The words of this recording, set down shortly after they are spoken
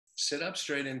Sit up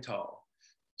straight and tall.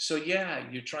 So yeah,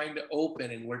 you're trying to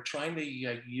open, and we're trying to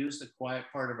use the quiet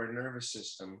part of our nervous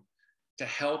system to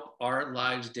help our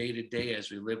lives day to day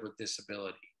as we live with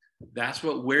disability. That's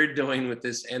what we're doing with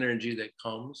this energy that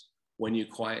comes when you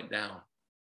quiet down.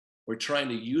 We're trying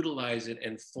to utilize it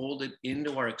and fold it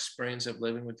into our experience of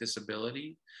living with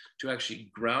disability to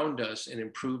actually ground us and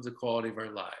improve the quality of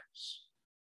our lives.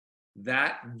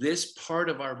 This part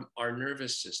of our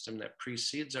nervous system that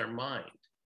precedes our mind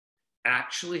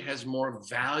actually has more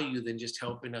value than just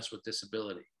helping us with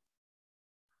disability.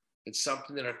 It's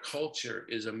something that our culture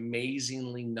is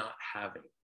amazingly not having.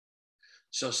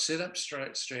 So sit up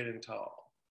straight and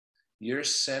tall. You're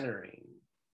centering,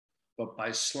 but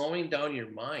by slowing down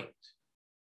your mind,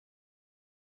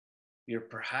 you're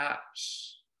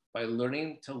perhaps, by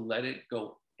learning to let it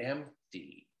go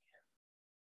empty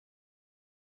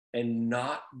and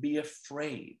not be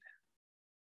afraid.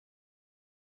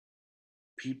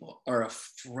 People are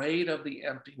afraid of the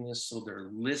emptiness, so they're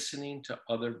listening to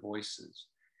other voices.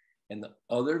 And the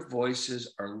other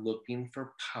voices are looking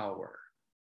for power.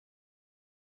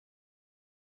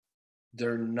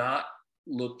 They're not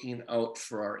looking out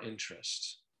for our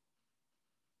interests.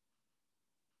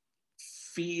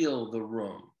 Feel the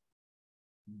room.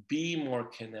 Be more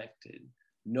connected.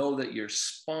 Know that your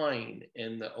spine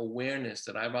and the awareness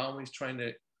that I've always trying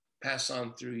to pass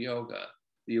on through yoga,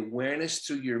 the awareness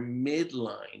through your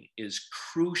midline is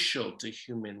crucial to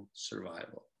human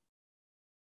survival.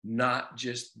 Not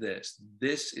just this.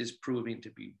 This is proving to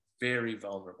be very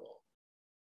vulnerable.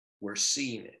 We're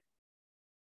seeing it.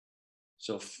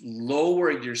 So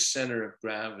lower your center of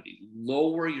gravity,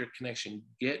 lower your connection,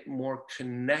 get more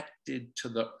connected to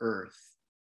the earth.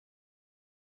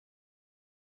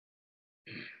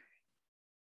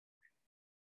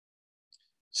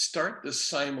 Start the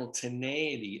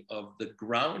simultaneity of the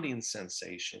grounding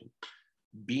sensation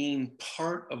being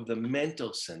part of the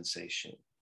mental sensation,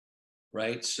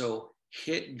 right? So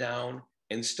hit down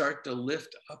and start to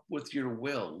lift up with your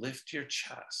will, lift your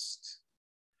chest.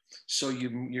 So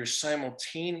you're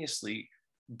simultaneously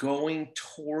going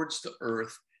towards the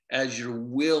earth as your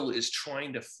will is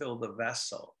trying to fill the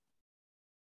vessel.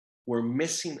 We're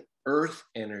missing earth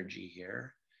energy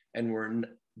here, and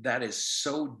that is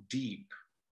so deep.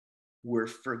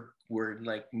 We're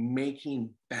like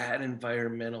making bad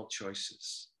environmental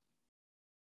choices.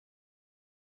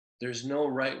 There's no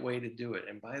right way to do it.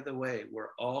 And by the way,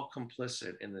 we're all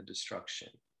complicit in the destruction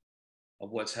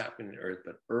of what's happening to Earth,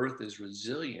 but Earth is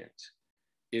resilient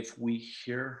if we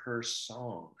hear her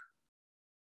song,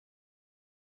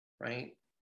 right?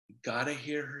 We gotta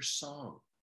hear her song.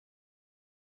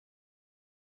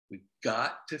 We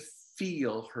got to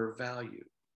feel her value,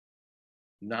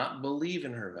 not believe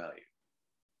in her value.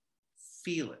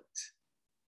 Feel it.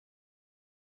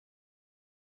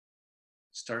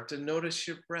 Start to notice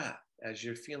your breath as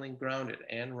you're feeling grounded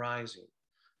and rising.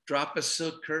 Drop a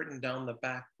silk curtain down the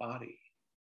back body.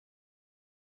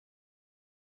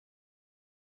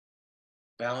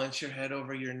 Balance your head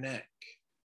over your neck.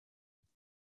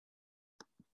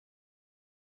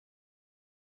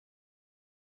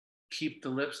 Keep the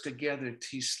lips together,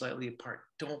 teeth slightly apart.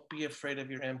 Don't be afraid of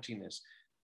your emptiness.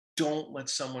 Don't let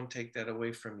someone take that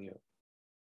away from you.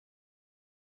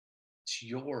 It's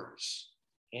yours,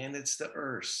 and it's the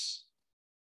Earth's.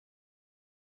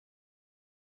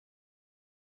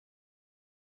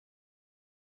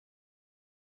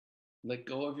 Let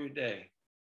go of your day.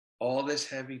 All this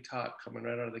heavy talk coming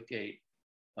right out of the gate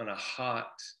on a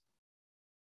hot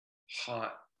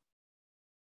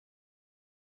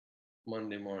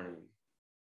Monday morning.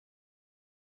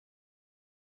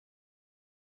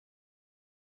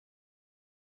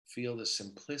 Feel the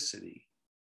simplicity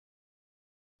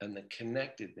and the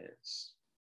connectedness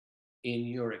in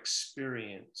your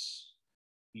experience,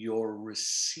 your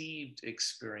received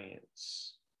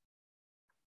experience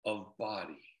of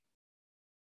body.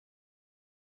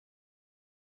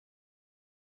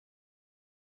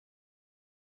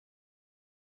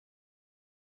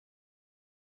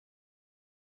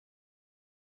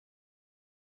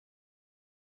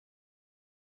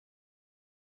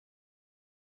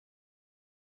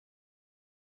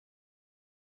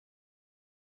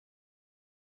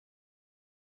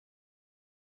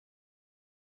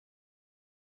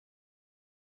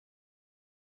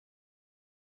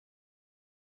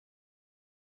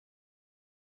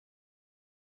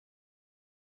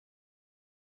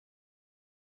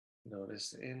 Notice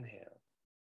the inhale,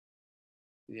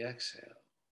 the exhale,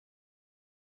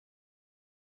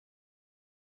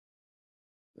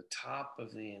 the top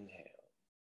of the inhale,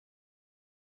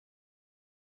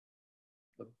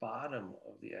 the bottom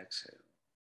of the exhale.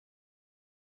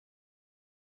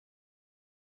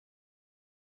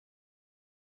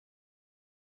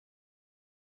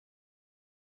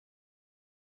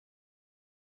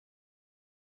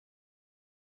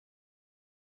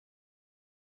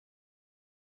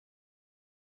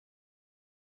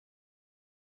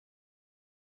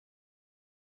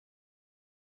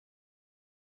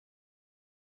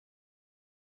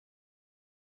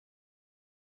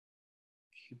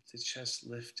 Keep the chest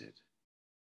lifted.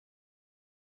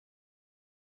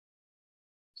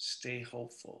 Stay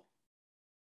hopeful.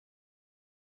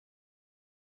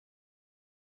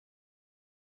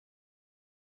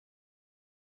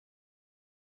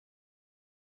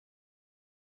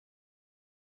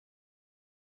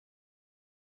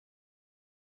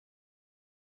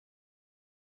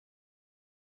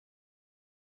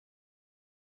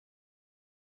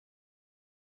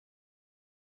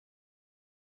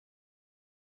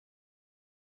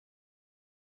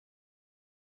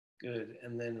 Good.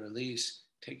 And then release.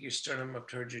 Take your sternum up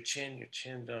towards your chin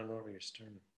down over your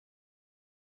sternum.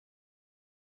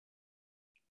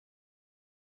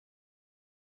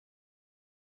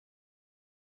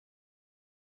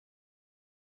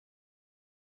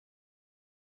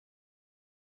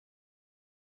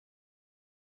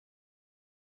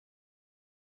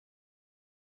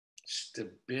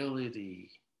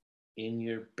 Stability in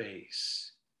your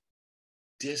base,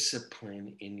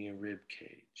 discipline in your rib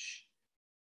cage.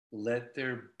 Let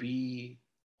there be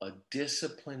a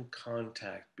disciplined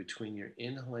contact between your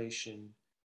inhalation,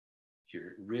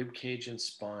 your rib cage and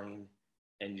spine,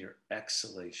 and your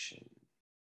exhalation.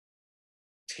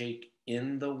 Take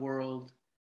in the world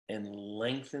and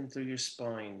lengthen through your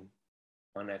spine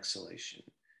on exhalation.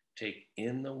 Take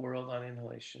in the world on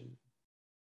inhalation.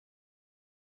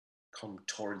 Come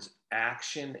towards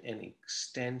action and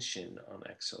extension on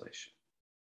exhalation.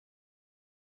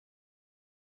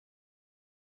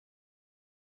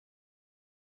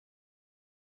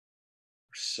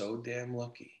 We're so damn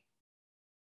lucky.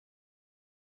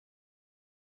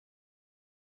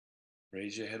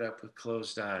 Raise your head up with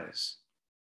closed eyes.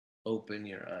 Open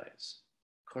your eyes.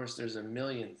 Of course, there's a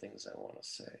million things I want to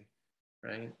say,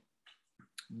 right?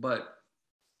 But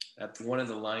at one of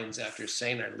the lines after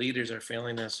saying our leaders are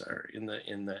failing us, or in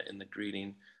the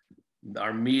greeting,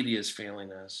 our media is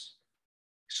failing us.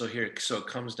 So it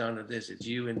comes down to this: it's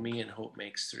you and me, and hope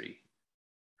makes three,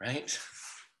 right?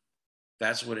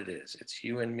 That's what it is. It's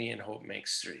you and me, and hope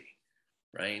makes three,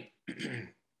 right?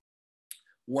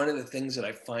 One of the things that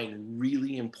I find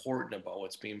really important about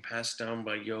what's being passed down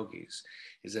by yogis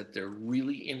is that they're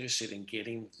really interested in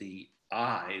getting the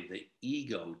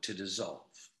ego, to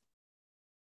dissolve,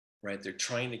 right? They're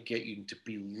trying to get you to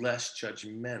be less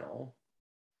judgmental,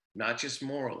 not just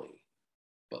morally,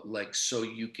 but like so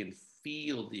you can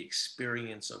feel the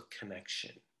experience of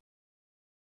connection,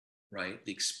 right?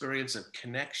 The experience of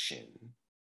connection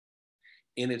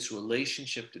in its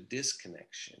relationship to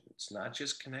disconnection. It's not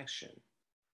just connection.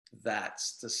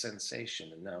 That's the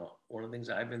sensation. And now, one of the things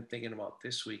I've been thinking about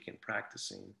this week and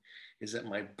practicing is that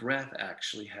my breath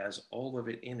actually has all of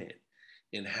it in it.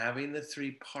 In having the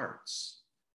three parts,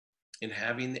 in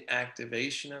having the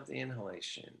activation of the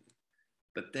inhalation,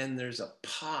 but then there's a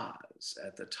pause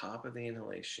at the top of the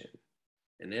inhalation,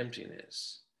 an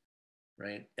emptiness,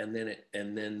 right? And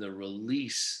then the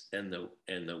release and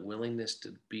the willingness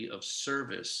to be of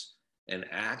service and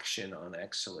action on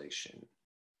exhalation,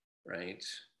 right?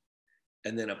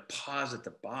 And then a pause at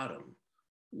the bottom.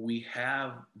 We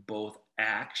have both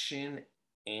action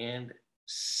and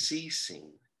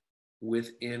ceasing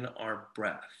within our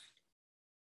breath,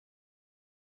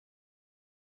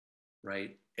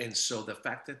 right? And so the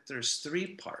fact that there's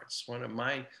three parts, one of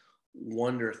my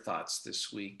wonder thoughts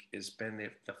this week has been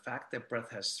the fact that breath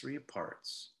has three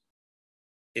parts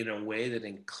in a way that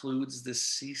includes the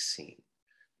ceasing.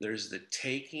 There's the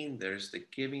taking, there's the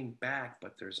giving back,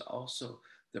 but there's also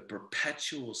the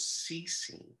perpetual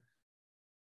ceasing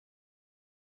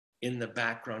in the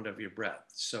background of your breath.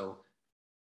 So,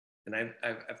 and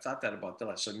I've thought that about the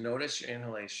last. So notice your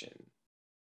inhalation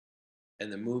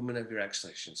and the movement of your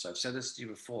exhalation. So I've said this to you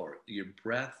before, your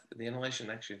breath, the inhalation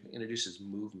actually introduces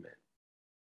movement.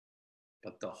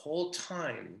 But the whole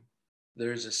time,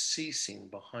 there's a ceasing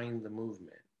behind the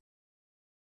movement.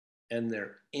 And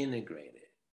they're integrated.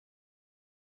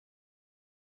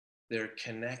 They're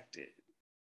connected.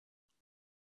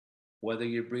 Whether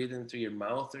you're breathing through your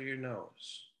mouth or your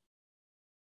nose.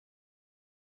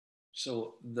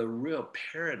 So the real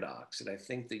paradox that I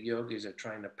think the yogis are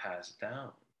trying to pass down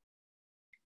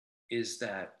is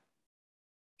that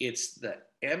it's the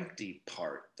empty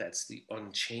part that's the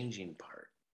unchanging part.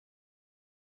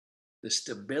 The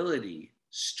stability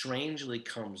strangely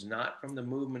comes not from the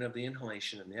movement of the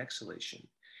inhalation and the exhalation.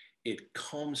 It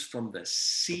comes from the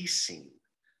ceasing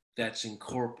that's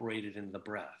incorporated in the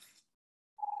breath.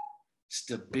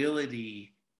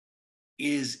 Stability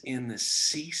is in the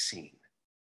ceasing,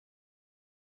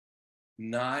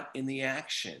 not in the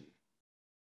action.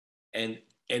 And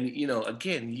you know,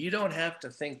 again, you don't have to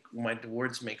think my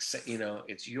words make sense. You know,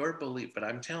 it's your belief, but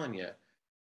I'm telling you,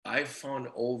 I've found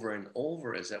over and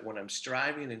over is that when I'm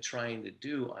striving and trying to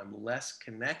do, I'm less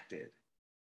connected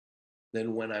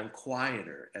than when I'm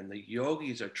quieter. And the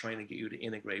yogis are trying to get you to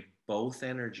integrate both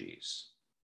energies,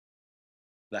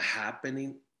 the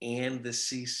happening and the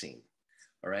ceasing.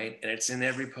 All right. And it's in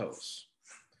every pose.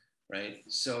 Right.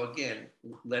 So again,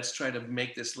 let's try to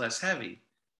make this less heavy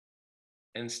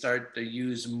and start to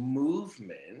use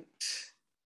movement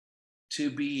to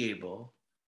be able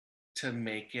to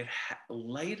make it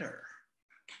lighter.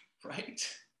 Right.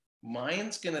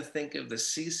 Mind's going to think of the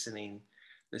ceasing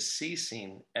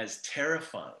as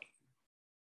terrifying,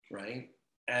 right?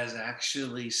 As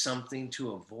actually something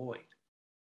to avoid.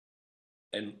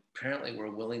 And apparently we're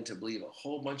willing to believe a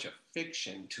whole bunch of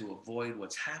fiction to avoid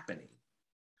what's happening,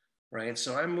 right?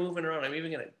 So I'm moving around. I'm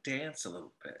even going to dance a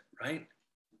little bit, right?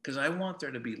 Because I want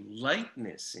there to be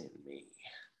lightness in me,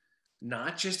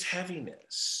 not just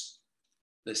heaviness.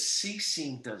 The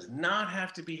ceasing does not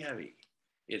have to be heavy.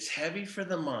 It's heavy for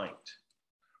the mind,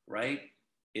 right?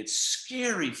 It's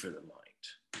scary for the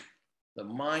mind. The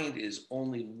mind is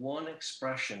only one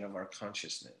expression of our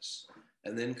consciousness.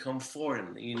 And then come forward.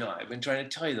 And, you know, I've been trying to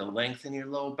tell you, the length in your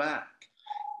low back,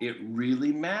 it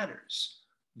really matters.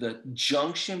 The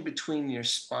junction between your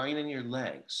spine and your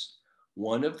legs,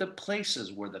 one of the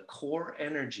places where the core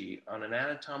energy on an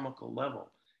anatomical level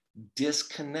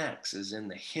disconnects is in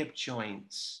the hip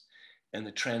joints and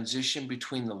the transition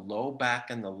between the low back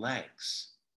and the legs,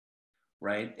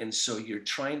 right? And so you're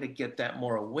trying to get that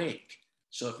more awake.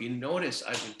 So if you notice,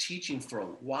 I've been teaching for a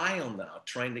while now,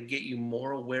 trying to get you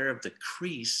more aware of the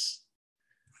crease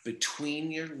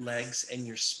between your legs and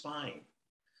your spine.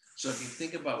 So if you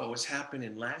think about what was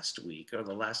happening last week or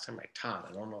the last time I taught,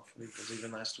 I don't know if it was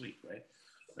even last week, right?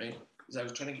 Right? Because I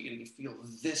was trying to get you to feel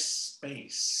this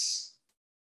space,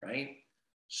 right?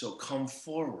 So come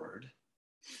forward.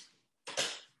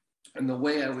 And the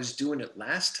way I was doing it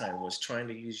last time was trying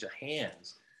to use your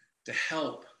hands to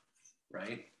help,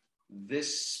 right?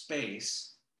 This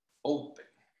space open,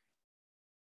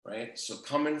 right? So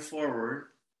coming forward,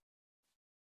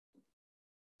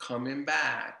 coming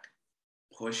back,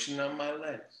 pushing on my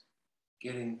legs,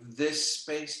 getting this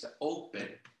space to open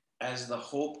as the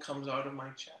hope comes out of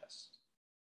my chest,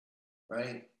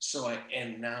 right? So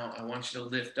and now I want you to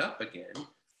lift up again,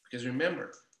 because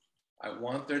remember, I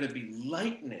want there to be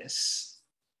lightness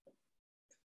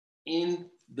in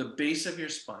the base of your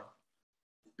spine,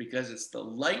 because it's the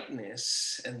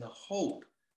lightness and the hope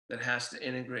that has to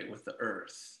integrate with the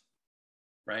earth,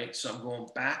 right? So I'm going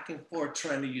back and forth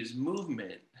trying to use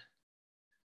movement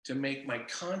to make my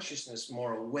consciousness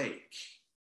more awake.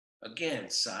 Again,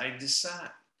 side to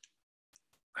side.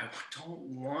 I don't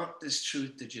want this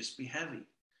truth to just be heavy,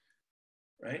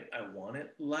 right? I want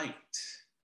it light.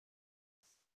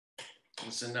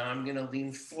 And so now I'm going to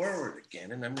lean forward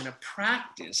again, and I'm going to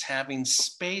practice having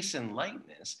space and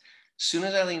lightness. As soon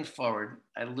as I lean forward,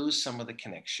 I lose some of the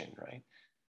connection, right?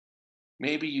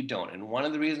 Maybe you don't. And one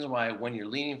of the reasons why when you're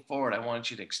leaning forward, I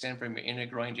want you to extend from your inner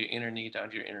groin to your inner knee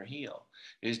down to your inner heel,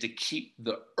 is to keep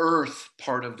the earth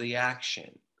part of the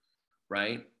action,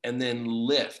 right? And then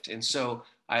lift. And so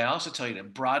I also tell you to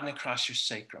broaden across your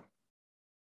sacrum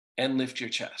and lift your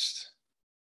chest.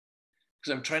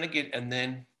 Because I'm trying to get, and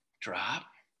then drop.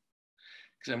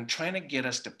 Because I'm trying to get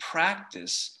us to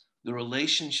practice the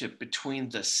relationship between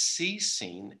the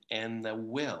ceasing and the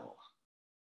will.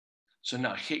 So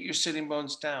now hit your sitting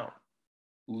bones down,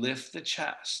 lift the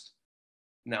chest.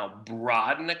 Now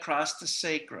broaden across the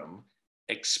sacrum,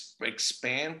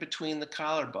 expand between the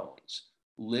collarbones,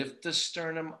 lift the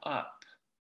sternum up.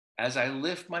 As I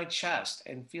lift my chest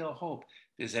and feel hope,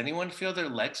 does anyone feel their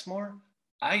legs more?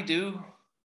 I do.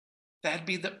 That'd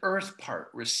be the earth part.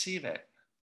 Receive it.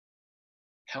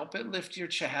 Help it lift your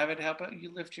chest. Have it help it,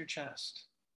 you lift your chest.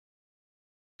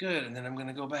 Good. And then I'm going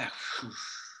to go back.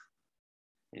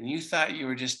 And you thought you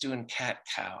were just doing cat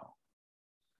cow.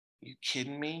 You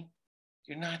kidding me?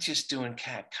 You're not just doing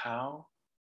cat cow.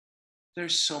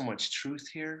 There's so much truth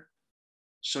here.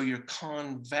 So you're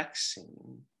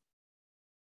convexing,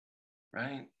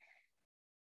 right?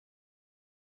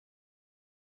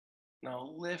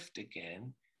 Now lift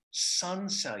again. Sun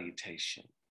salutation.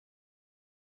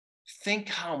 Think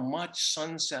how much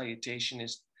sun salutation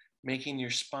is making your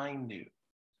spine do.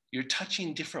 You're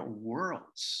touching different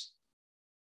worlds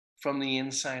from the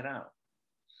inside out.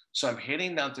 So I'm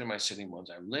hitting down through my sitting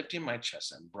bones. I'm lifting my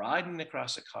chest. I'm broadening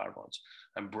across the collarbones.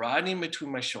 I'm broadening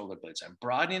between my shoulder blades. I'm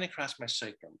broadening across my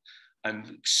sacrum.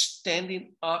 I'm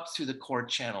extending up through the core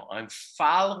channel. I'm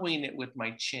following it with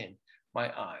my chin,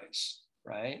 my eyes,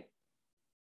 right?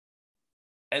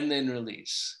 and then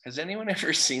release. Has anyone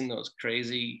ever seen those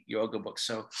crazy yoga books?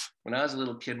 So when I was a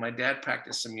little kid, my dad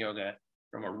practiced some yoga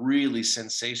from a really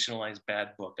sensationalized bad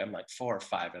book. I'm like 4 or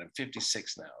 5 and I'm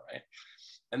 56 now, right?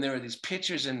 And there were these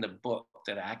pictures in the book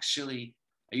that actually,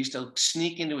 I used to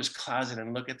sneak into his closet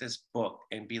and look at this book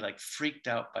and be like freaked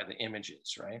out by the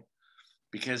images, right?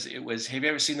 Because it was, have you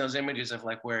ever seen those images of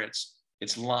like where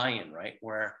it's lion, right?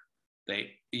 Where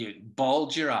you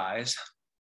bulge your eyes,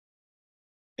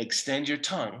 extend your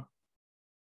tongue,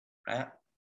 right?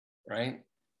 Right?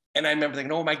 And I remember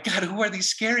thinking, oh my God, who are these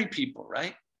scary people,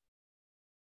 right?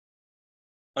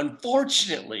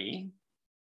 Unfortunately,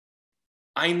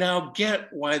 I now get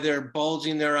why they're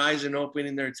bulging their eyes and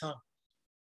opening their tongue.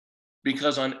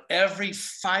 Because on every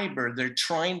fiber, they're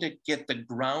trying to get the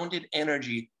grounded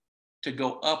energy to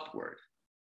go upward,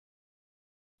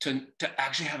 to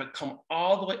actually have it come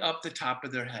all the way up the top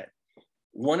of their head.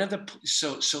 One of the,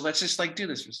 so let's just like do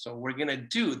this. So we're gonna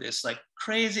do this like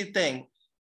crazy thing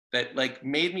that like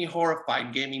made me horrified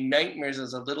and gave me nightmares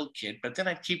as a little kid. But then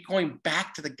I keep going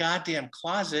back to the goddamn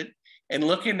closet and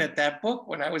looking at that book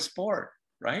when I was 4,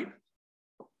 right?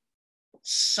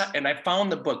 So, and I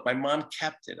found the book. My mom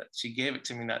kept it. She gave it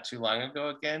to me not too long ago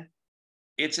again.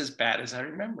 It's as bad as I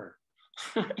remember,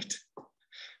 right?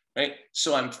 Right?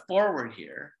 So I'm forward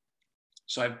here.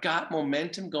 So I've got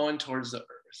momentum going towards the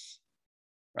earth,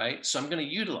 right? So I'm going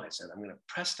to utilize it. I'm going to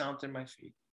press down through my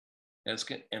feet. And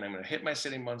I'm going to hit my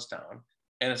sitting bones down,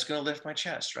 and it's going to lift my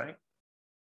chest, right?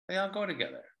 They all go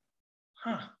together.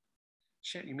 Huh.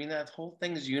 Shit, you mean that whole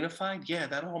thing is unified? Yeah,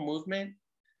 that whole movement,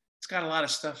 it's got a lot of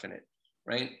stuff in it,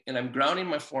 right? And I'm grounding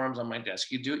my forearms on my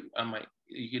desk. You do it on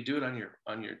you could do it on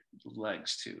your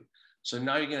legs too. So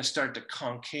now you're going to start to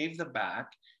concave the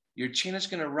back. Your chin is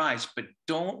going to rise, but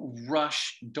don't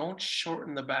rush, don't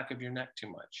shorten the back of your neck too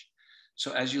much.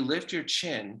 So as you lift your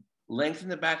chin, lengthen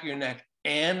the back of your neck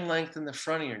and lengthen the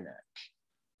front of your neck,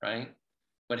 right?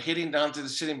 But hitting down to the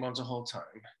sitting bones the whole time.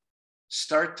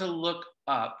 Start to look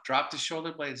up, drop the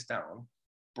shoulder blades down,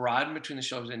 broaden between the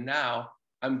shoulders. And now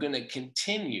I'm going to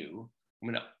continue. I'm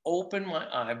going to open my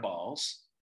eyeballs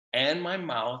and my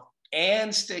mouth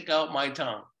and stick out my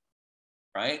tongue,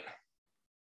 right?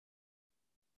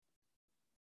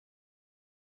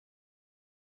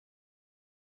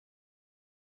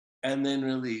 And then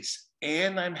release.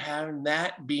 And I'm having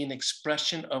that be an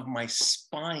expression of my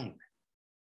spine.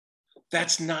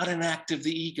 That's not an act of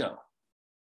the ego.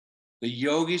 The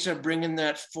yogis are bringing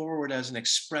that forward as an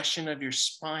expression of your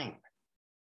spine,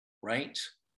 right?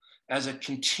 As a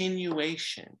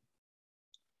continuation.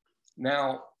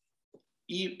 Now,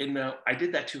 I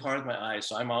did that too hard with my eyes,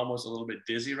 so I'm almost a little bit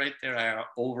dizzy right there. I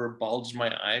over bulged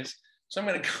my eyes. So I'm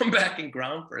going to come back and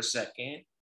ground for a second,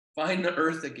 find the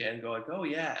earth again, go like, oh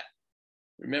yeah.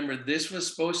 Remember, this was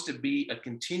supposed to be a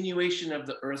continuation of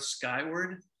the earth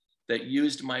skyward that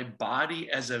used my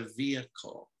body as a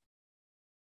vehicle,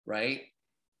 right?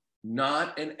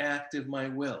 Not an act of my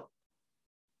will.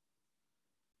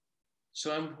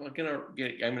 So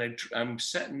I'm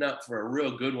setting up for a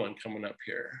real good one coming up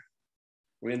here.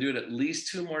 We're gonna do it at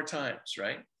least 2 more times,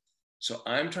 right? So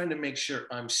I'm trying to make sure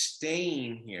I'm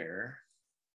staying here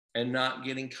and not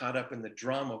getting caught up in the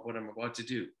drama of what I'm about to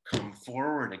do. Come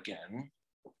forward again.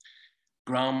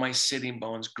 Ground my sitting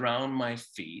bones, ground my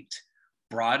feet,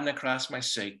 broaden across my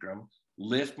sacrum,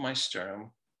 lift my sternum,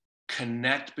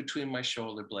 connect between my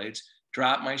shoulder blades,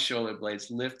 drop my shoulder blades,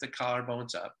 lift the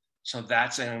collarbones up. So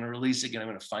that's, I'm going to release again. I'm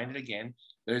going to find it again.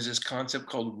 There's this concept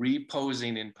called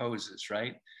reposing in poses,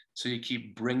 right? So you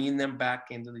keep bringing them back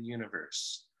into the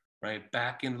universe, right?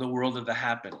 Back into the world of the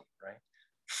happening, right?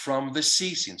 From the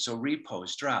ceasing. So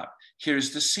repose, drop. Here's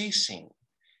the ceasing.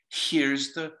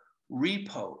 Here's the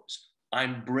repose.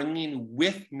 I'm bringing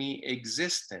with me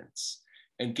existence.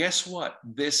 And guess what?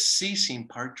 This ceasing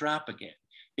part, drop again,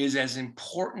 is as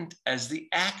important as the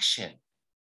action,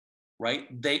 right?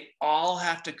 They all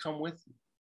have to come with you.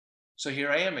 So here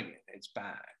I am again, it's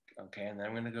back, okay? And then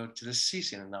I'm gonna go to the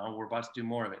ceasing, and now we're about to do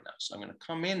more of it now. So I'm gonna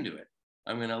come into it.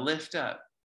 I'm gonna lift up.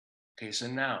 Okay, so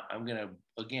now I'm gonna,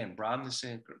 again, broaden the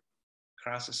sacrum,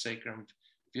 cross the sacrum,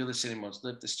 feel the sitting bones,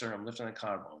 lift the sternum, lift on the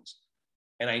collarbones.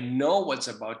 And I know what's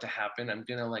about to happen. I'm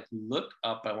gonna like look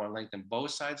up. I wanna lengthen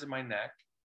both sides of my neck.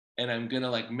 And I'm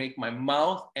gonna like make my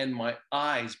mouth and my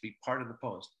eyes be part of the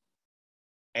pose.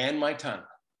 And my tongue.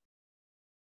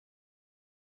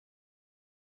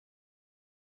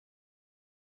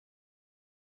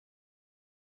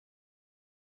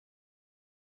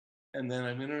 And then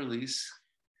I'm gonna release.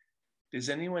 Does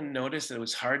anyone notice that it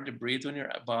was hard to breathe when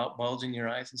you're bulging your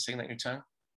eyes and singing out your tongue?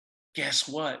 Guess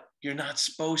what? You're not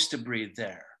supposed to breathe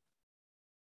there.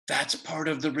 That's part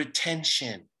of the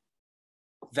retention.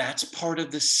 That's part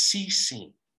of the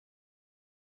ceasing,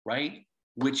 right?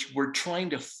 Which we're trying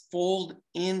to fold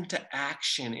into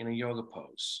action in a yoga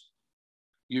pose.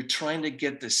 You're trying to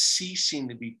get the ceasing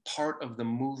to be part of the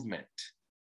movement.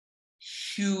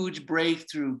 Huge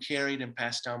breakthrough carried and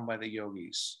passed down by the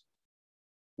yogis.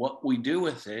 What we do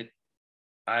with it,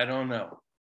 I don't know,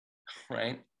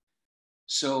 right?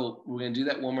 So we're going to do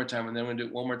that one more time, and then we're going to do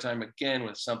it one more time again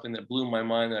with something that blew my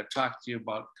mind that I talked to you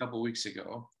about a couple of weeks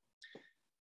ago.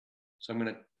 So I'm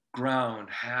going to ground,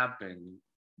 happen,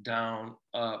 down,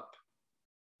 up,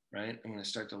 right? I'm going to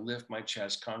start to lift my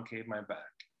chest, concave my back,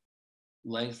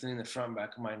 lengthening the front and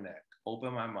back of my neck,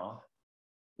 open my mouth,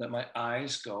 let my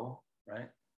eyes go, right?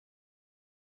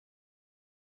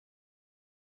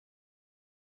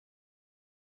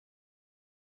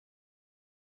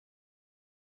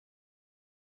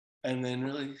 And then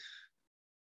really,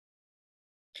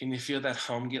 can you feel that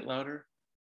hum get louder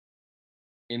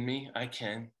in me? I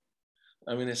can.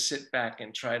 I'm going to sit back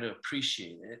and try to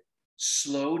appreciate it.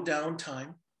 Slow down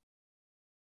time.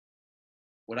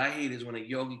 What I hate is when a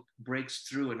yogi breaks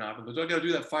through and goes, I got to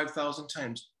do that 5,000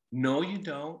 times. No, you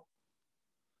don't,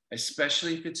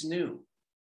 especially if it's new.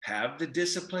 Have the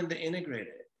discipline to integrate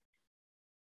it.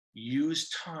 Use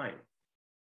time.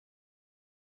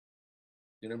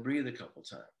 Gonna breathe a couple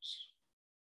times.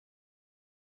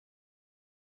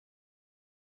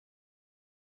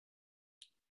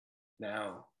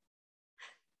 Now,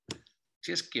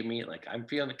 just give me, like, I'm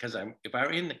feeling it because if I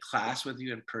were in the class with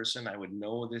you in person, I would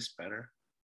know this better.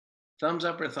 Thumbs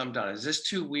up or thumb down. Is this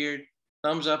too weird?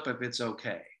 Thumbs up if it's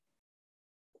okay.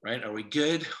 Right? Are we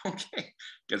good? Okay.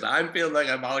 Because I'm feeling like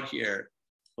I'm out here,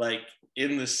 like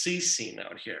in the ceasing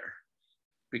out here,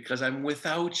 because I'm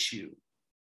without you,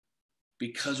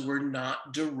 because we're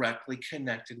not directly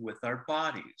connected with our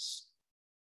bodies.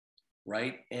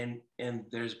 Right? And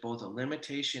there's both a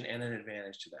limitation and an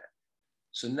advantage to that.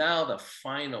 So now the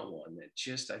final one that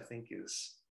just I think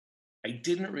is, I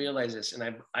didn't realize this,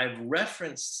 and I've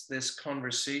referenced this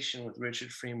conversation with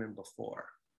Richard Freeman before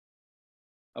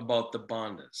about the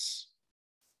bandhas.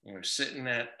 And we're sitting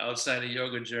outside a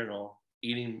yoga journal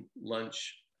eating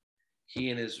lunch. He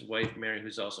and his wife Mary,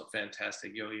 who's also a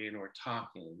fantastic yogi, and we're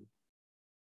talking.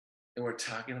 And we're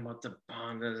talking about the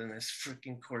bandhas and this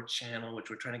freaking core channel, which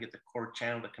we're trying to get the core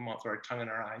channel to come out through our tongue and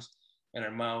our eyes and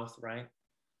our mouth, right?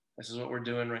 This is what we're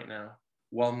doing right now,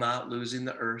 while not losing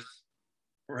the earth,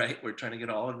 right? We're trying to get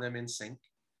all of them in sync.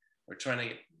 We're trying to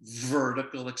get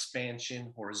vertical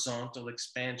expansion, horizontal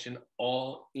expansion,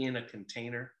 all in a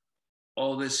container.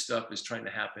 All this stuff is trying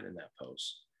to happen in that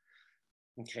pose.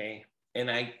 Okay.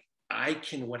 And I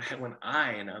can, when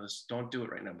I, and I just don't do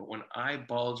it right now, but when I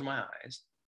bulge my eyes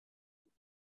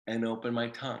and open my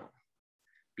tongue,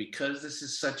 because this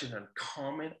is such an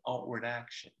uncommon outward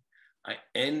action, I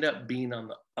end up being on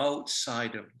the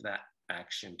outside of that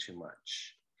action too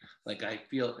much. Like I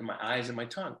feel it in my eyes and my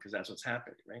tongue, because that's what's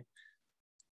happening, right?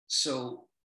 So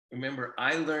remember,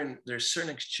 I learned there's certain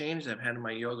exchanges I've had in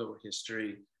my yoga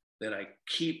history that I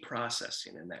keep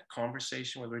processing, and that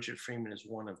conversation with Richard Freeman is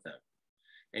one of them.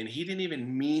 And he didn't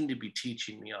even mean to be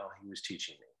teaching me all he was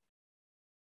teaching me,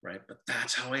 right? But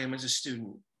that's how I am as a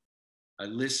student. I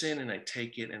listen and I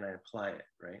take it and I apply it,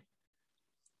 right?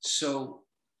 So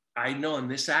I know in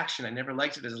this action, I never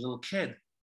liked it as a little kid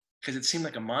because it seemed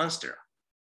like a monster,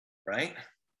 right?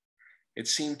 It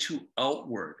seemed too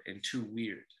outward and too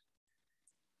weird.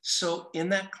 So in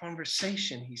that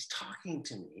conversation, he's talking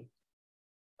to me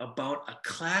about a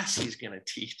class he's going to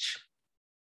teach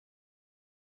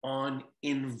on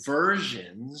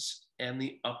inversions and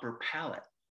the upper palate.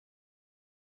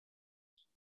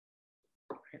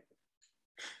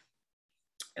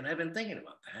 And I've been thinking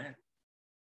about that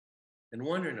and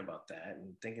wondering about that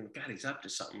and thinking, God, he's up to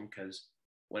something, because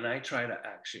when I try to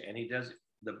actually, and he does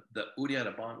the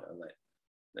Uddiyana Bandha,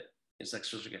 that it's like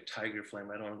supposed to get tiger flame.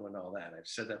 I don't want to go into all that. I've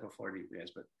said that before to you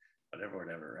guys, but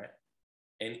whatever, right?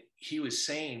 And he was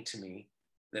saying to me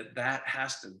that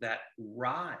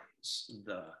rise,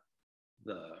 the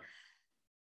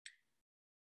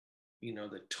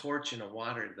torch in the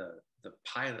water, the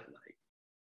pilot light,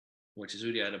 which is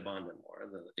Uddiyana Bandha more,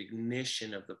 the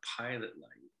ignition of the pilot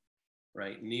light,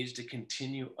 right, needs to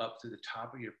continue up to the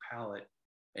top of your palate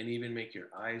and even make your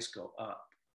eyes go up.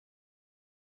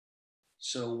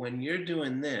 So when you're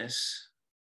doing this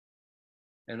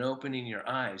and opening your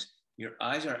eyes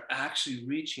are actually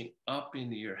reaching up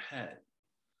into your head.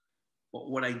 But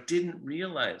what I didn't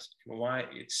realize, and why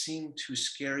it seemed too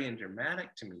scary and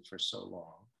dramatic to me for so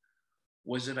long,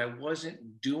 was that I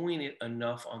wasn't doing it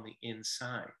enough on the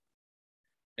inside.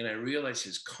 And I realized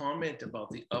his comment about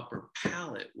the upper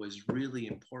palate was really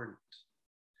important.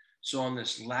 So on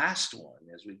this last one,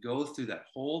 as we go through that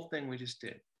whole thing we just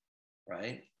did,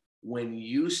 right? When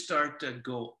you start to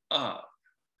go up,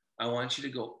 I want you to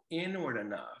go inward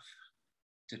enough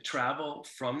to travel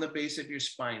from the base of your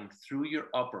spine through your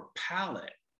upper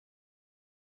palate.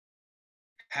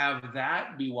 Have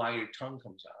that be why your tongue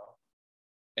comes out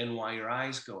and why your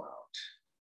eyes go out.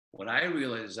 What I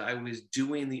realized is I was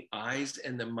doing the eyes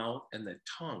and the mouth and the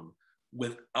tongue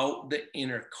without the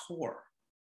inner core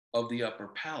of the upper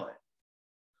palate,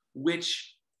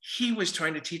 which he was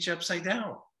trying to teach upside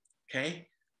down. Okay,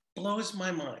 blows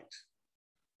my mind.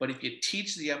 But if you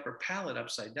teach the upper palate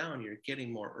upside down, you're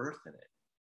getting more earth in it.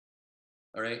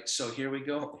 All right, so here we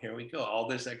go. All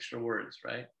this extra words,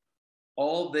 right?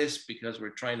 All this because we're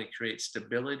trying to create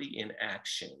stability in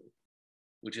action,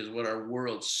 which is what our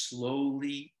world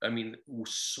sorely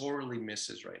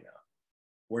misses right now.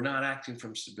 We're not acting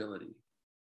from stability.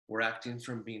 We're acting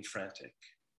from being frantic,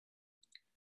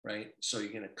 right? So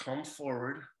you're going to come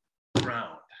forward,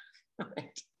 ground,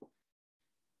 right?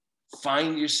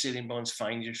 Find your sitting bones,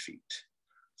 find your feet.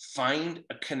 Find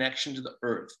a connection to the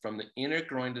earth from the inner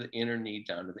groin to the inner knee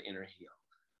down to the inner heel.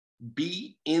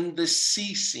 Be in the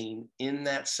ceasing in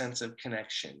that sense of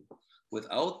connection.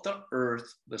 Without the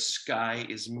earth, the sky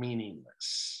is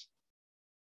meaningless.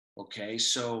 Okay,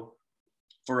 so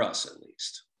for us at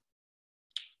least.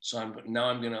 So I'm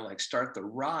going to start the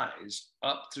rise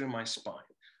up through my spine,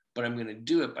 but I'm going to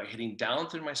do it by hitting down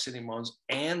through my sitting bones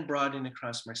and broadening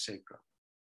across my sacrum.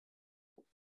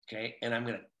 Okay, and I'm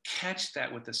going to catch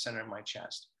that with the center of my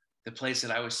chest, the place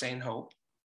that I was saying hope.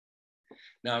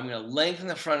 Now I'm going to lengthen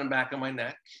the front and back of my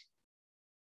neck.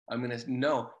 I'm going to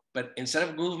know, but instead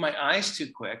of moving my eyes too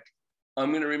quick,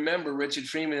 I'm going to remember Richard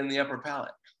Freeman in the upper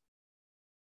palate.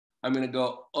 I'm going to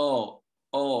go,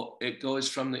 oh, it goes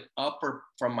from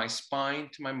my spine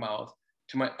to my mouth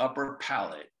to my upper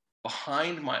palate,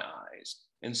 behind my eyes.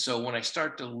 And so when I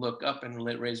start to look up and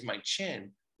raise my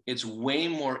chin, it's way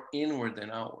more inward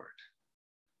than outward.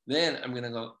 Then I'm going to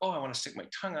go, I want to stick my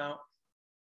tongue out,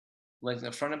 lengthen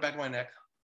the front and back of my neck.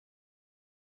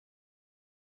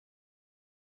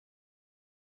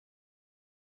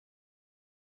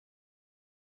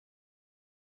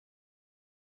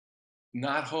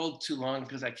 Not hold too long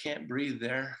because I can't breathe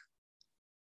there.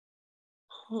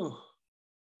 Whew.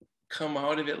 Come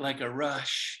out of it like a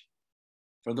rush.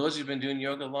 For those who've been doing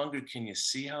yoga longer, can you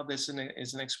see how this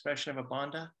is an expression of a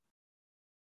bandha?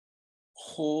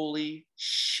 Holy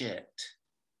shit.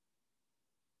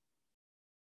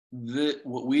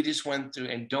 What we just went through,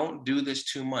 and don't do this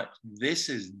too much. This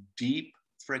is deep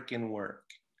freaking work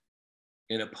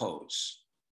in a pose.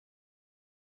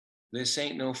 This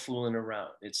ain't no fooling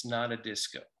around. It's not a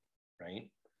disco, right?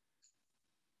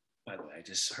 By the way, I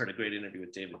just heard a great interview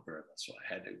with David Berman, so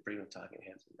I had to bring the talking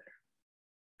heads in there.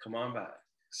 Come on back,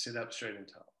 sit up straight and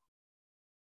tall.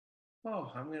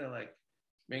 I'm gonna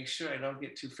make sure I don't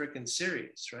get too freaking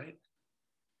serious, right?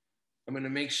 I'm gonna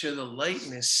make sure the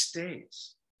lightness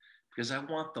stays because I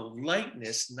want the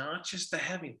lightness, not just the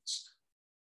heaviness,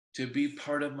 to be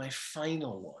part of my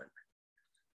final one,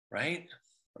 right?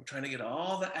 I'm trying to get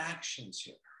all the actions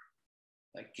here,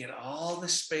 get all the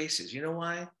spaces. You know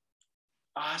why?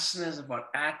 Asana is about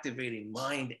activating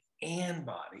mind and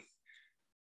body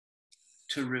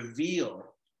to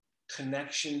reveal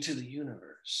connection to the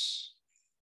universe,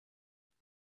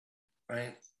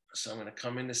 right? So I'm going to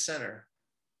come into center.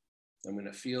 I'm going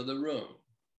to feel the room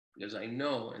because I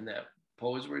know in that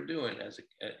pose we're doing as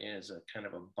a kind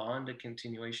of a bandha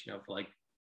continuation of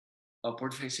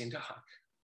upward facing dog,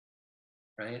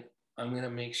 right? I'm going to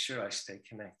make sure I stay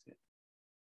connected.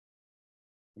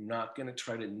 I'm not going to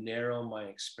try to narrow my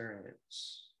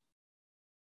experience.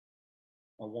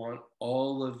 I want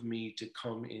all of me to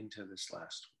come into this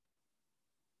last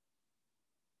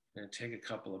one. I'm going to take a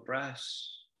couple of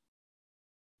breaths.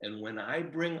 And when I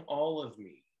bring all of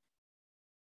me,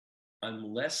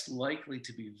 I'm less likely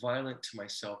to be violent to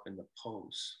myself in the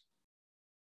pose.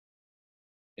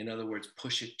 In other words,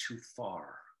 push it too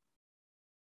far.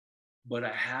 But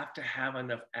I have to have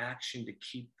enough action to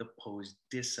keep the pose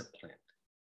disciplined.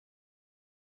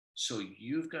 So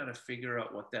you've got to figure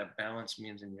out what that balance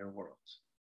means in your world,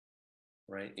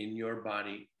 right? In your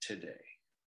body today,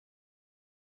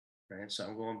 right? So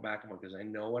I'm going back and forth because I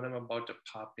know what I'm about to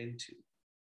pop into,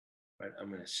 right?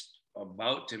 I'm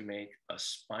about to make a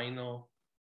spinal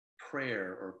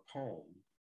prayer or poem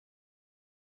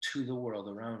to the world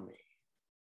around me,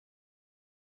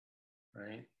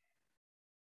 right?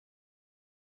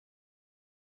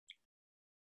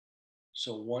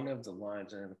 So one of the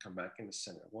lines, I'm going to come back in the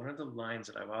center. One of the lines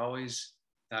that I've always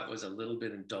thought was a little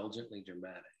bit indulgently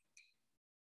dramatic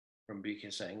from B.K.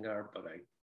 Sangar, but I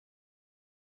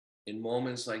In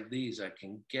moments like these, I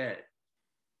can get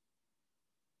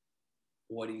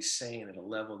what he's saying at a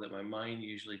level that my mind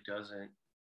usually doesn't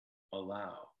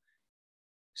allow.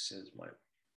 He says, my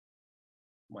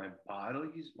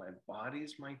body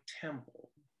is my temple.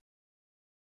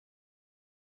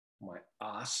 My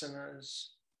asanas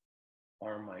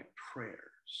are my prayers.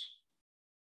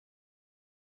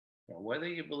 Now, whether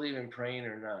you believe in praying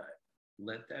or not,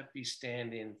 let that be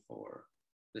stand in for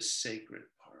the sacred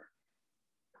part,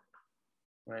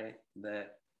 right?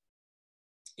 That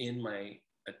in my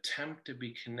attempt to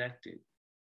be connected,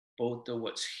 both to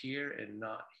what's here and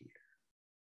not here,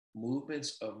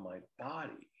 movements of my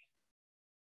body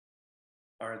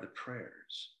are the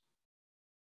prayers,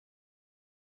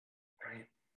 right?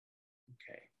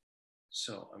 Okay,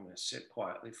 so I'm going to sit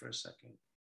quietly for a second.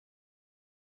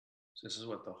 So this is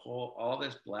what all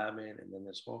this blabbing and then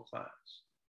this whole class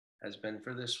has been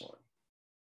for this one.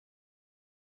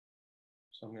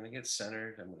 So I'm going to get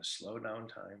centered. I'm going to slow down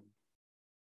time.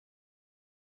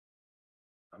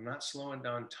 I'm not slowing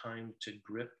down time to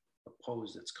grip a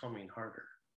pose that's coming harder.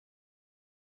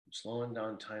 I'm slowing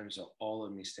down time so all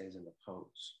of me stays in the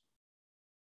pose.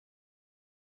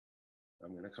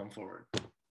 I'm going to come forward.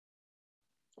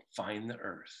 Find the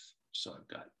earth. So I've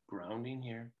got grounding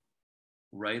here.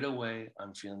 Right away,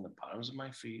 I'm feeling the bottoms of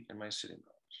my feet and my sitting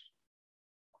bones.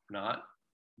 Not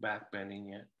back bending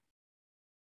yet.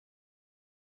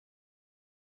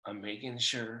 I'm making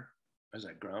sure as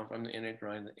I ground from the inner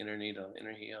groin, the inner knee to the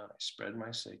inner heel, and I spread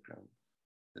my sacrum,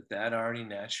 that already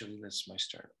naturally lifts my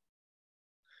sternum.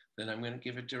 Then I'm going to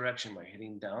give it direction by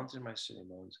hitting down through my sitting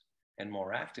bones and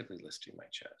more actively lifting my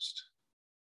chest,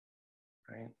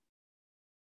 right?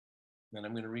 Then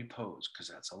I'm going to repose because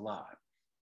that's a lot.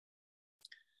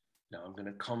 Now I'm going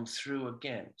to come through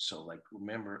again. So like,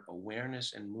 remember,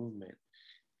 awareness and movement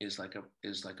is like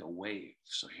a wave.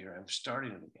 So here I'm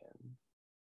starting it again.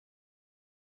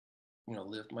 I'm going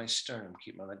to lift my sternum,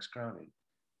 keep my legs grounded.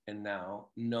 And now,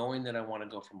 knowing that I want to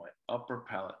go from my upper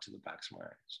palate to the backs of my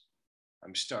eyes,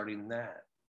 I'm starting that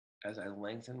as I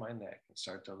lengthen my neck and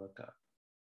start to look up.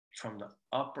 From the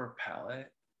upper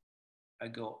palate,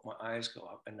 my eyes go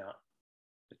up, and now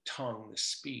the tongue, the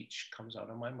speech comes out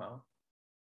of my mouth.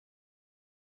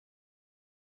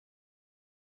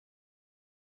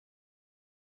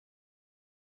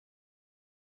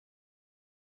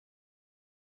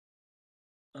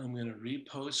 I'm going to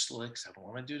repose slowly because I don't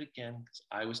want to do it again because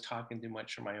I was talking too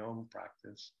much for my own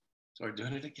practice. So we're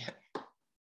doing it again.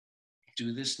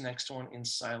 Do this next one in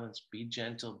silence. Be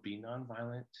gentle, be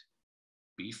nonviolent,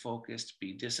 be focused,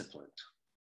 be disciplined.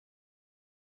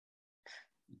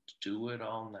 Do it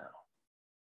all now.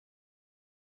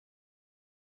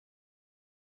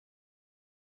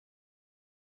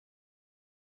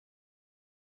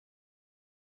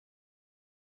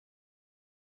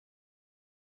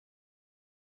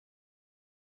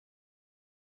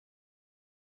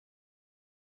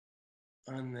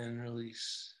 And then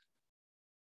release.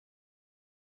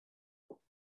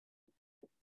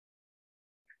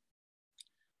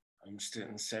 I'm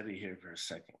sitting steady here for a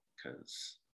second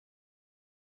because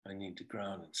I need to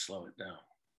ground and slow it down.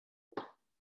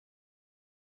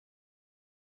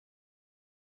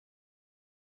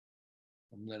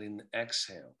 I'm letting the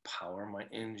exhale power my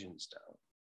engines down.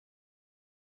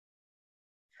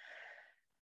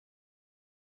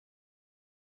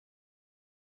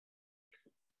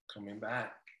 Coming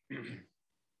back.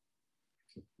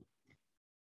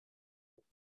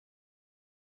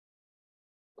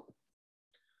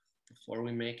 Before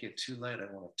we make it too light,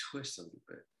 I want to twist a little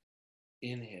bit.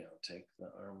 Inhale, take the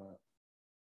arm up.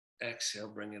 Exhale,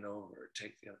 bring it over.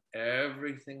 Take the other.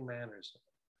 Everything matters.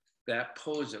 That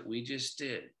pose that we just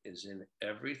did is in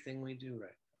everything we do right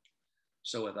now.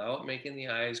 So without making the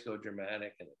eyes go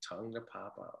dramatic and the tongue to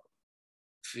pop out,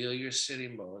 feel your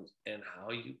sitting bones and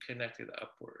how you connect it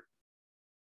upward.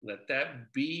 Let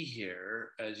that be here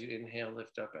as you inhale,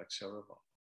 lift up, exhale, revolve.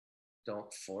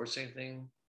 Don't force anything.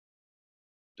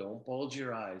 Don't bulge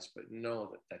your eyes, but know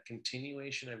that that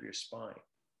continuation of your spine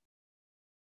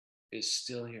is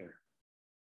still here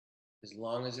as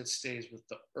long as it stays with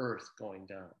the earth going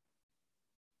down.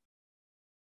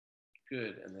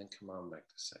 Good, and then come on back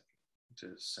to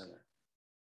the center.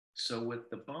 So with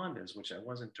the bandhas, which I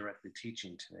wasn't directly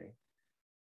teaching today,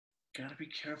 gotta be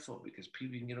careful because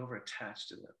people can get over attached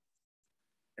to them.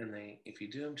 And if you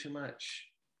do them too much,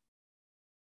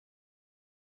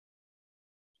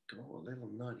 go a little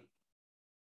nutty.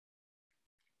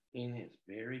 Inhale,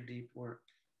 very deep work.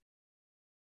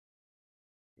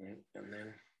 Right? And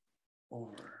then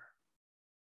over.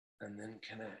 And then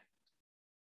connect.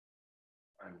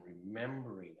 I'm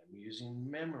remembering, I'm using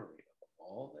memory of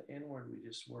all the inward we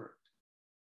just worked.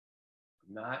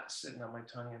 not sitting on my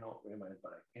tongue and opening my,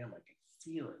 but I can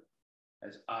feel it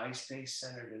as I stay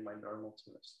centered in my normal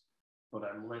twist. But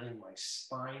I'm letting my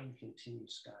spine continue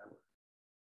skyward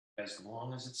as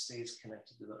long as it stays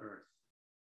connected to the earth.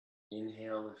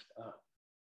 Inhale, lift up.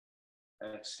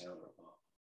 Exhale, revolve.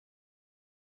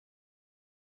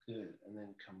 Good. And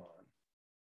then come on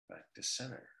back to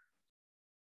center.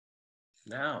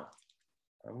 Now,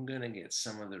 I'm going to get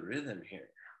some of the rhythm here,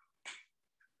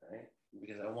 right?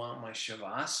 Because I want my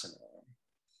Shavasana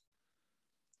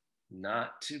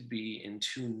not to be in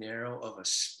too narrow of a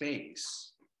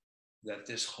space that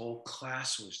this whole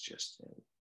class was just in.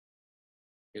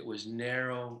 It was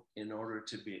narrow in order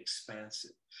to be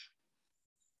expansive,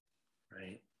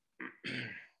 right?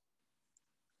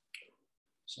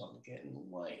 So I'm getting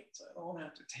light. I don't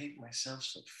have to take myself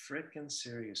so freaking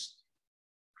seriously,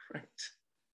 right?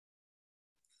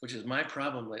 Which is my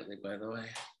problem lately, by the way.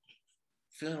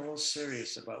 Feeling a little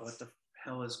serious about what the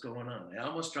hell is going on. I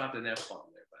almost dropped an F-bomb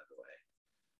there, by the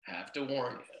way. Have to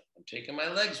warn you. I'm taking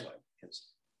my legs wide because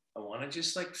I want to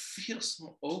just like feel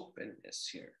some openness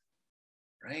here,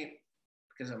 right?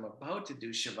 Because I'm about to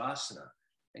do Shavasana.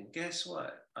 And guess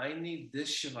what? I need this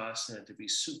Shavasana to be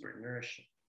super nourishing.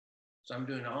 So I'm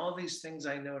doing all these things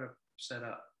I know to set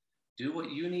up. Do what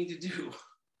you need to do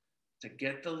to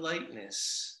get the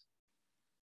lightness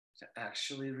to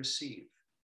actually receive,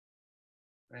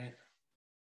 right?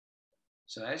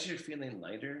 So as you're feeling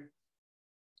lighter,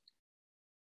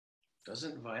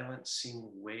 doesn't violence seem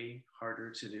way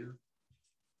harder to do,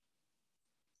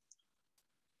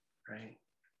 right?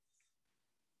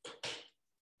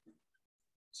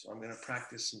 So I'm going to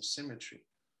practice some symmetry.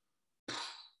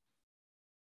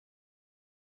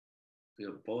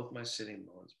 Feel both my sitting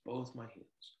bones, both my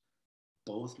heels,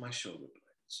 both my shoulder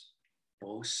blades,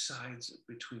 both sides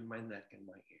between my neck and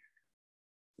my ear.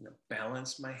 I'm going to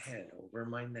balance my head over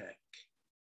my neck.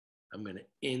 I'm going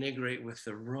to integrate with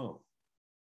the room.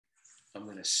 I'm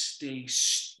going to stay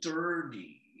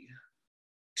sturdy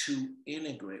to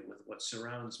integrate with what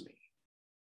surrounds me.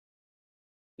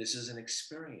 This is an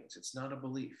experience. It's not a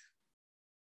belief.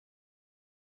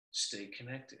 Stay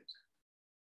connected.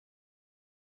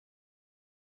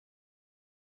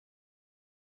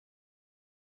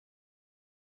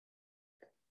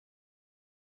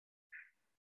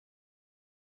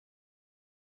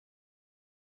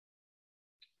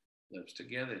 Lips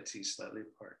together, teeth slightly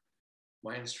apart.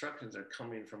 My instructions are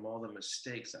coming from all the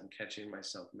mistakes I'm catching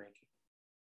myself making,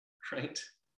 right?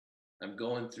 I'm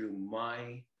going through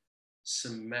my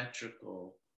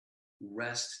symmetrical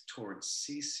rest towards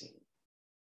ceasing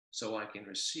so I can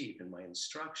receive, and my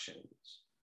instructions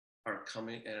are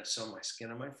coming, and so my skin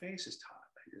on my face is taut.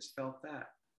 I just felt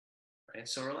that, right?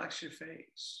 So relax your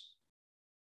face.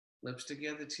 Lips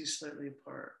together, teeth slightly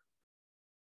apart.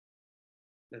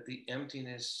 Let the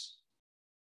emptiness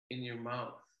in your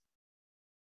mouth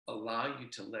allow you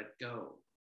to let go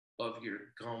of your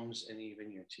gums and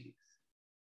even your teeth.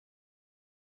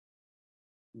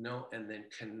 No, and then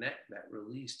connect that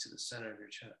release to the center of your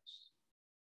chest,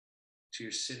 to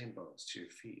your sitting bones, to your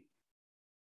feet.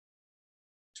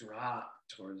 Drop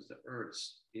towards the earth.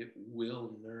 It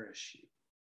will nourish you.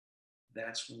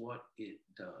 That's what it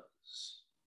does.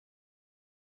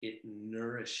 It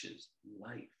nourishes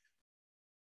life.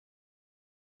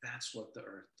 That's what the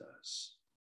earth does.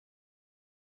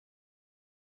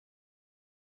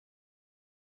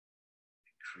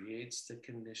 It creates the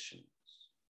conditions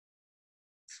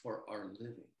for our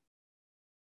living.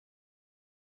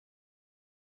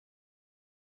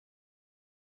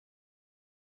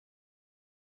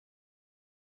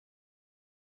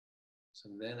 So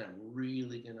then I'm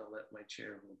really going to let my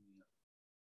chair hold me up.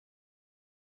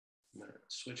 I'm going to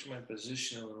switch my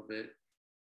position a little bit.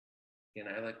 And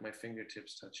I like my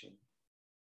fingertips touching,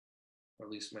 or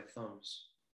at least my thumbs.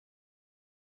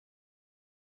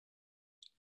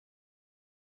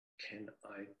 Can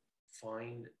I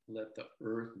let the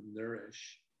earth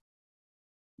nourish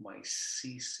my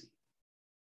ceasing,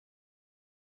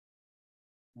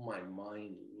 my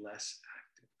mind less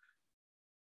active?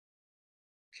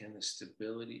 Can the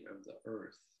stability of the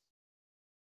earth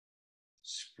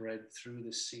spread through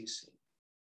the ceasing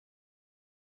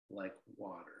like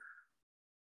water?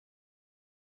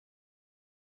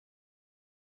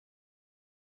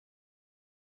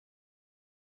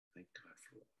 Thank God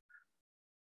for water.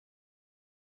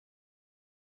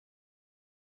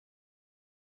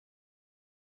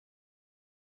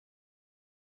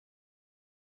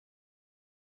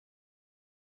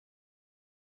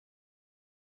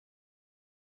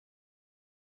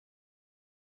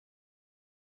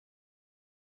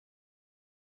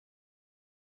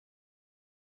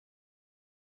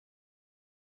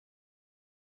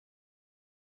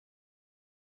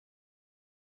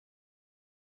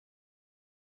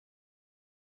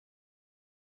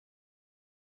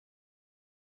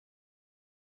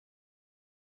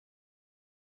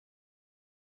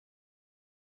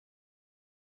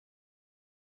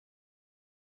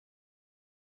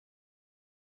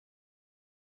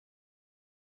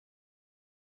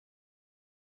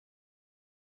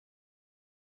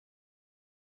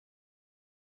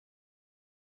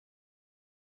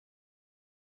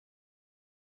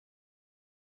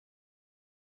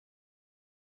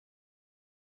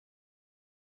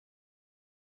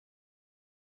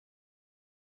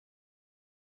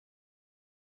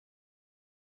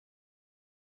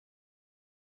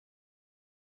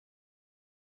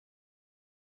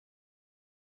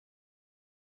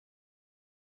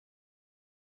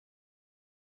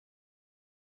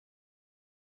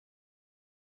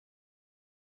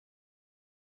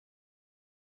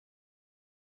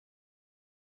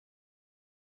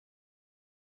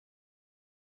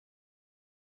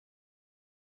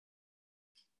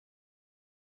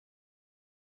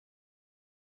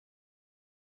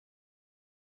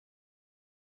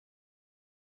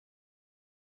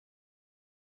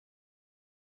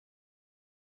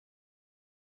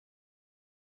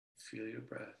 Feel your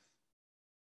breath.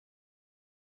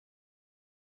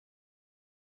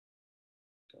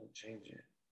 Don't change it.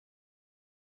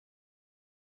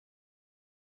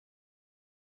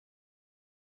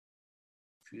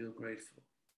 Feel grateful,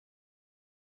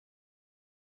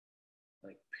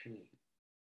 like pinning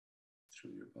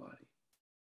through your body.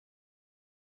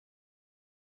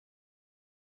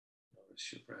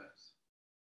 Notice your breath.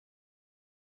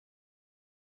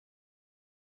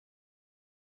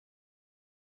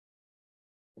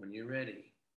 When you're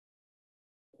ready,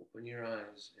 open your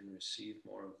eyes and receive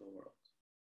more of the world.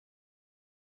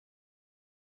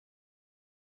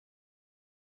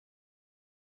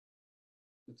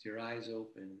 With your eyes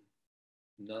open,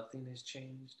 nothing has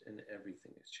changed and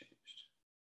everything has changed.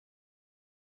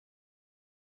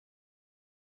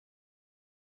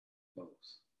 Both.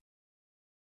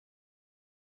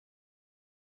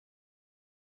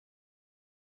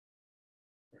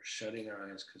 We're shutting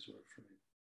our eyes because we're afraid.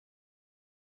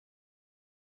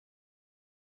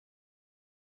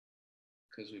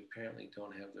 Because we apparently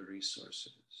don't have the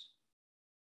resources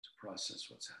to process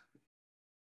what's happening.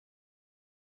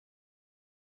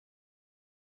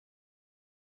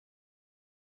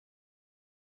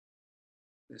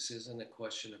 This isn't a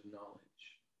question of knowledge.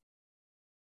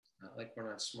 It's not like we're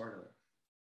not smart enough.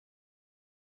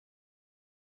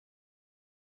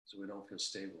 So we don't feel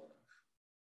stable enough.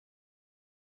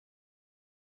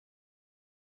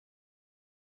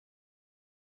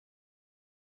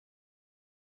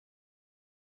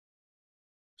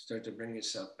 Start to bring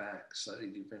yourself back, slightly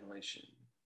deep inhalation,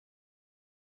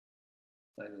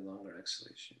 slightly longer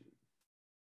exhalation.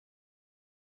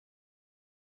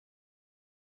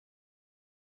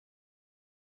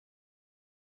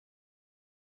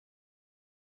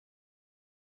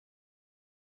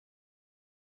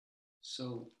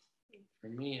 So for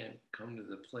me, I've come to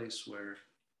the place where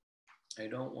I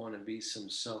don't want to be some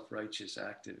self-righteous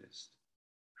activist,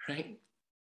 right?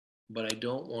 But I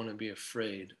don't want to be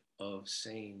afraid of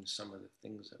saying some of the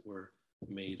things that were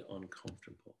made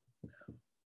uncomfortable now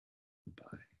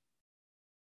by.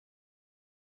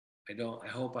 I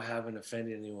hope I haven't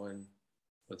offended anyone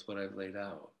with what I've laid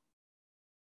out,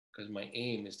 because my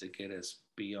aim is to get us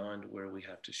beyond where we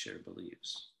have to share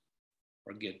beliefs,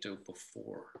 or get to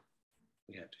before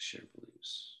we have to share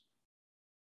beliefs,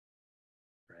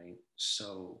 right?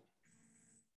 So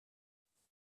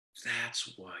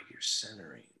that's why you're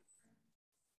centering,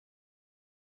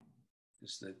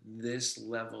 is that this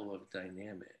level of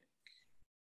dynamic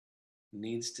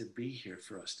needs to be here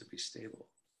for us to be stable,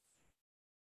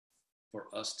 for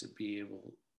us to be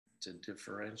able to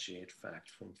differentiate fact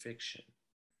from fiction,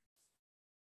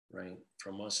 right?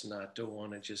 From us not to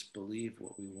want to just believe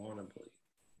what we want to believe.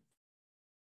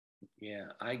 Yeah,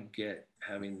 I get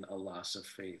having a loss of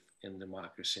faith in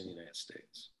democracy in the United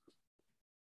States.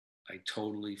 I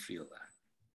totally feel that.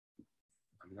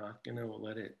 I'm not going to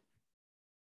let it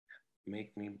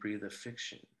make me breathe a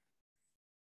fiction,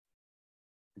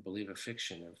 believe a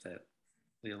fiction of that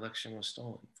the election was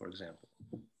stolen, for example.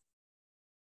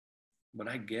 But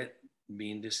I get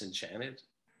being disenchanted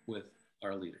with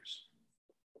our leaders.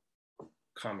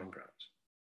 Common ground,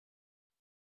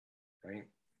 right?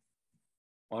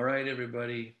 All right,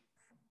 everybody.